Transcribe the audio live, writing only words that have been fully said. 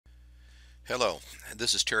Hello,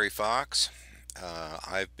 this is TFox.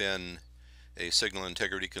 I've been a signal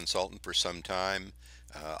integrity consultant for some time,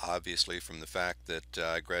 obviously from the fact that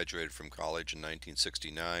I graduated from college in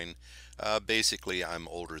 1969. Basically, I'm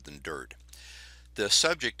older than dirt. The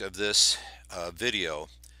subject of this video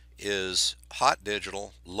is hot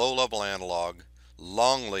digital, low-level analog,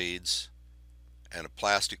 long leads, and a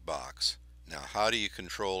plastic box. Now, how do you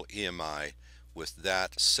control EMI with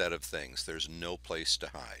that set of things? There's no place to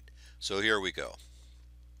hide. So here we go.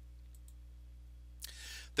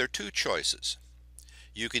 There are two choices.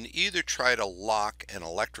 You can either try to lock an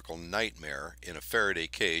electrical nightmare in a Faraday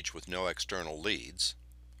cage with no external leads,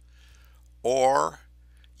 or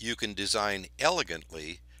you can design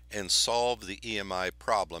elegantly and solve the EMI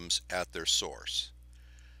problems at their source.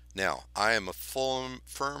 Now, I am a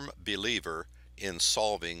firm believer in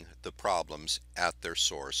solving the problems at their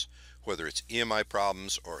source, whether it's EMI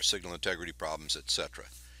problems or signal integrity problems, etc.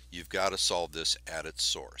 You've got to solve this at its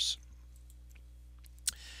source.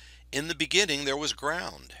 In the beginning there was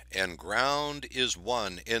ground, and ground is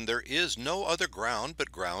one, and there is no other ground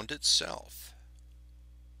but ground itself.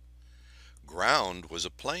 Ground was a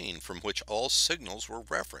plane from which all signals were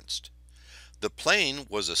referenced. The plane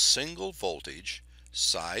was a single voltage,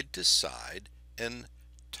 side to side and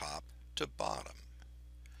top to bottom.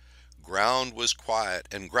 Ground was quiet,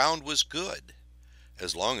 and ground was good,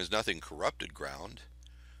 as long as nothing corrupted ground.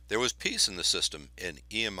 There was peace in the system, and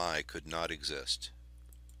EMI could not exist.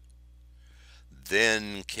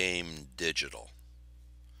 Then came digital.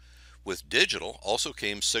 With digital also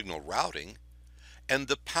came signal routing and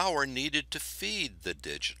the power needed to feed the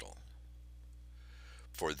digital.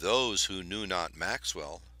 For those who knew not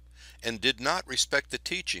Maxwell and did not respect the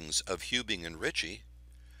teachings of Hubing and Ritchie,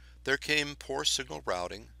 there came poor signal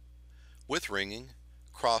routing with ringing,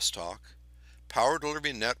 crosstalk, power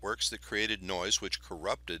delivery networks that created noise which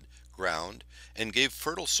corrupted ground and gave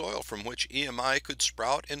fertile soil from which EMI could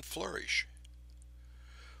sprout and flourish.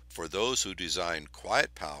 For those who designed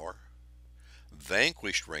quiet power,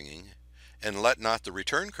 vanquished ringing, and let not the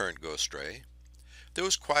return current go astray, there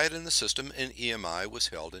was quiet in the system and EMI was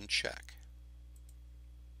held in check.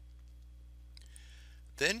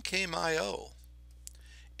 Then came I/O,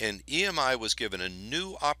 and EMI was given a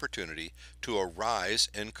new opportunity to arise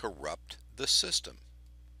and corrupt the system.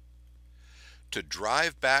 To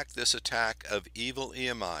drive back this attack of evil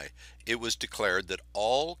EMI, it was declared that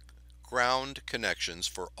all ground connections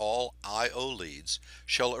for all I/O leads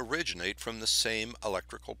shall originate from the same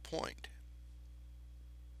electrical point.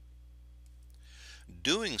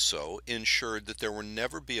 Doing so ensured that there would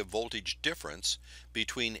never be a voltage difference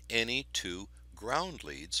between any two ground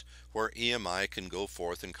leads where EMI can go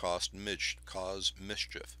forth and cause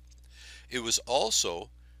mischief. It was also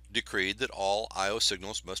decreed that all I/O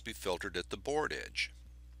signals must be filtered at the board edge.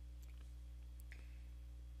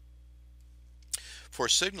 For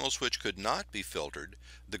signals which could not be filtered,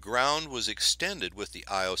 the ground was extended with the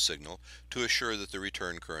I/O signal to assure that the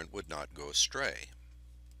return current would not go astray.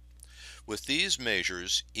 With these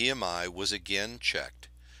measures, EMI was again checked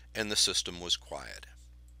and the system was quiet.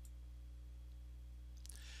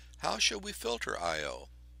 How shall we filter I/O?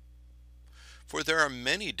 For there are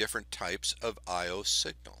many different types of I/O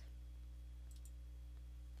signal.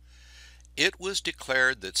 It was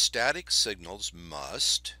declared that static signals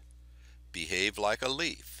must behave like a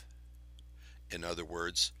leaf. In other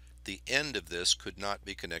words, the end of this could not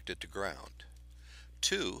be connected to ground.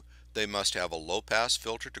 2, they must have a low-pass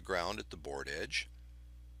filter to ground at the board edge.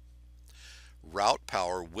 Route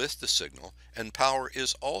power with the signal, and power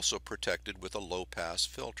is also protected with a low-pass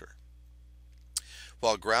filter.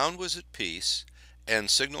 While ground was at peace and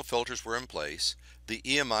signal filters were in place, the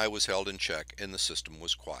EMI was held in check and the system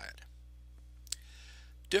was quiet.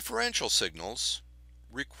 Differential signals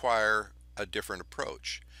require a different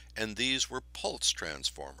approach, and these were pulse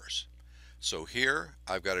transformers. So here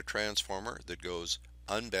I've got a transformer that goes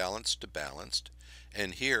unbalanced to balanced,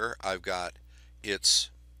 and here I've got its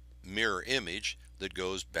mirror image that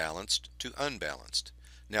goes balanced to unbalanced.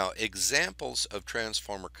 Now, examples of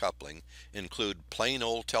transformer coupling include plain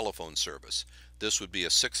old telephone service. This would be a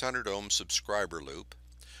 600 ohm subscriber loop,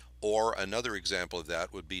 or another example of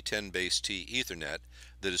that would be 10 base T Ethernet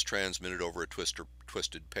that is transmitted over a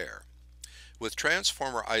twisted pair. With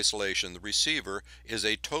transformer isolation, the receiver is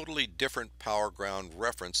a totally different power ground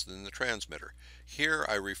reference than the transmitter. Here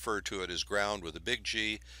I refer to it as ground with a big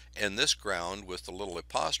G, and this ground with the little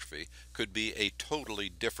apostrophe could be a totally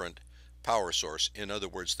different power source. In other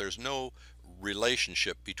words, there's no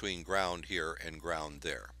relationship between ground here and ground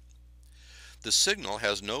there. The signal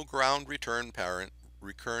has no ground return current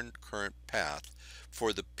path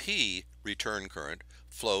for the P return current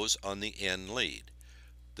flows on the N lead.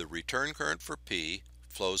 The return current for P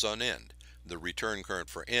flows on N. The return current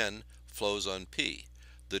for N flows on P.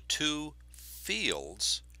 The two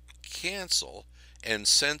fields cancel, and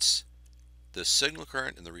since the signal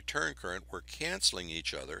current and the return current were canceling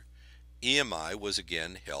each other, EMI was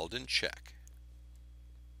again held in check.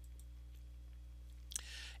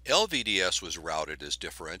 LVDS was routed as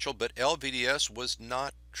differential, but LVDS was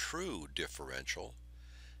not true differential,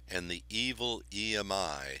 and the evil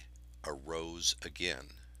EMI arose again.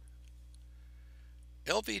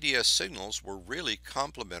 LVDS signals were really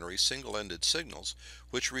complementary single-ended signals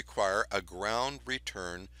which require a ground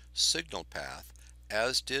return signal path,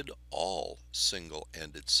 as did all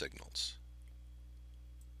single-ended signals.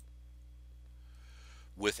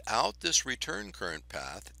 Without this return current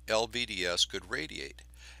path, LVDS could radiate.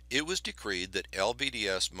 It was decreed that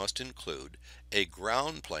LVDS must include a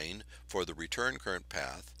ground plane for the return current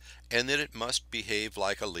path, and that it must behave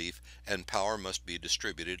like a leaf and power must be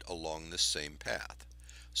distributed along this same path.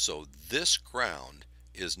 So this ground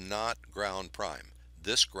is not ground prime.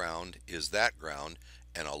 This ground is that ground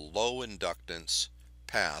and a low inductance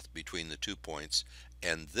path between the 2 points,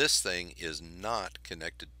 and this thing is not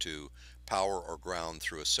connected to power or ground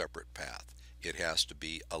through a separate path. It has to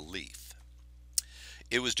be a leaf.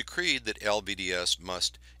 It was decreed that LVDS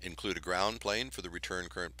must include a ground plane for the return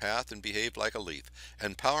current path and behave like a leaf,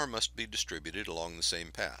 and power must be distributed along the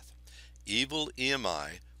same path. Evil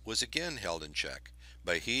EMI was again held in check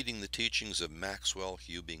by heeding the teachings of Maxwell,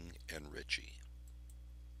 Hubing, and Ritchie.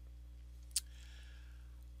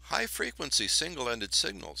 High-frequency single-ended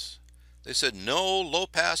signals. They said, no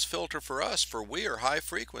low-pass filter for us, for we are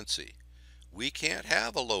high-frequency. We can't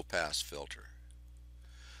have a low-pass filter.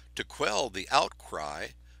 To quell the outcry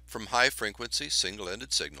from high-frequency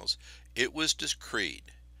single-ended signals, it was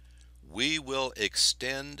decreed, we will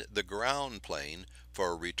extend the ground plane for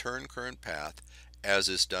a return current path as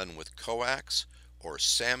is done with coax or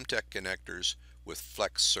Samtec connectors with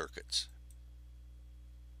flex circuits.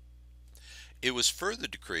 It was further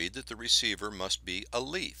decreed that the receiver must be a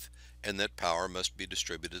leaf and that power must be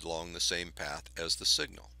distributed along the same path as the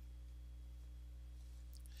signal.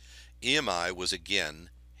 EMI was again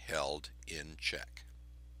held in check.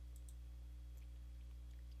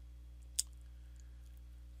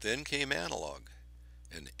 Then came analog,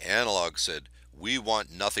 and analog said, we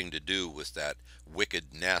want nothing to do with that wicked,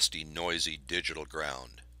 nasty, noisy digital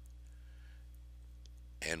ground.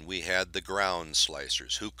 And we had the ground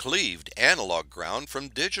slicers who cleaved analog ground from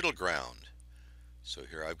digital ground. So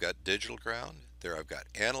here I've got digital ground, there I've got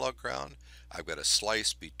analog ground, I've got a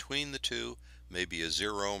slice between the two, maybe a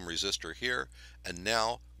 0 ohm resistor here, and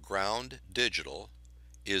now ground digital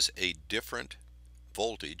is a different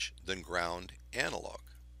voltage than ground analog.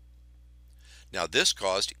 Now this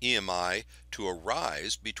caused EMI to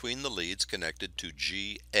arise between the leads connected to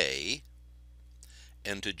GA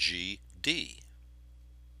and to GD.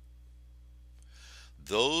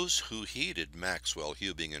 Those who heeded Maxwell,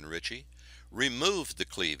 Hubing, and Ritchie removed the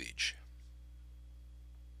cleavage.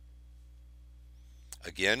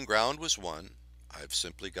 Again, ground was 1. I've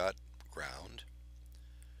simply got ground.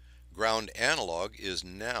 Ground analog is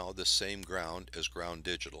now the same ground as ground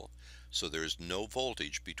digital, so there's no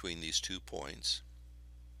voltage between these 2 points.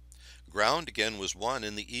 Ground again was 1,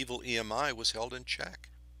 and the evil EMI was held in check.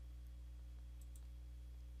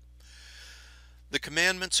 The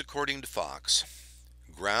commandments according to Fox.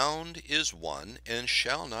 Ground is 1 and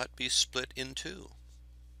shall not be split in 2.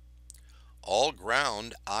 All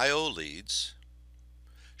ground I/O leads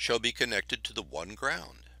shall be connected to the one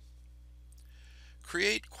ground.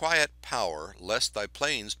 Create quiet power lest thy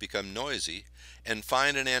planes become noisy, and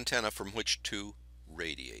find an antenna from which to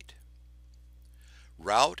radiate.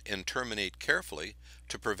 Route and terminate carefully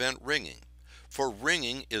to prevent ringing, for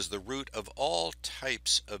ringing is the root of all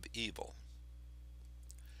types of evil.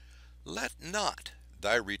 Let not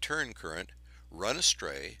thy return current run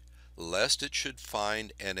astray, lest it should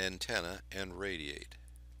find an antenna and radiate.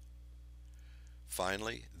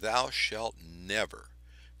 Finally, thou shalt never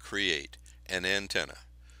create an antenna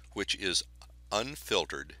which is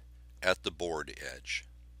unfiltered at the board edge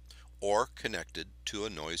or connected to a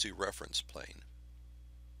noisy reference plane.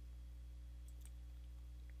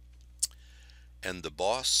 And the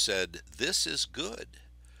boss said, this is good,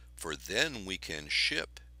 for then we can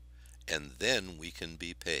ship and then we can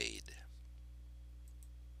be paid.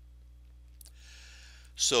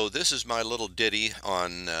 So this is my little ditty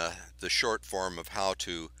on the short form of how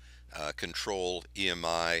to control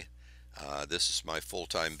EMI. This is my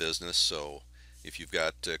full-time business, so if you've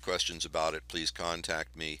got questions about it, please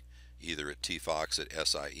contact me either at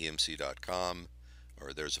tfox@siemc.com,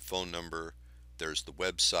 or there's a phone number there's the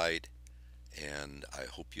website, and I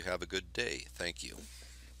hope you have a good day. Thank you.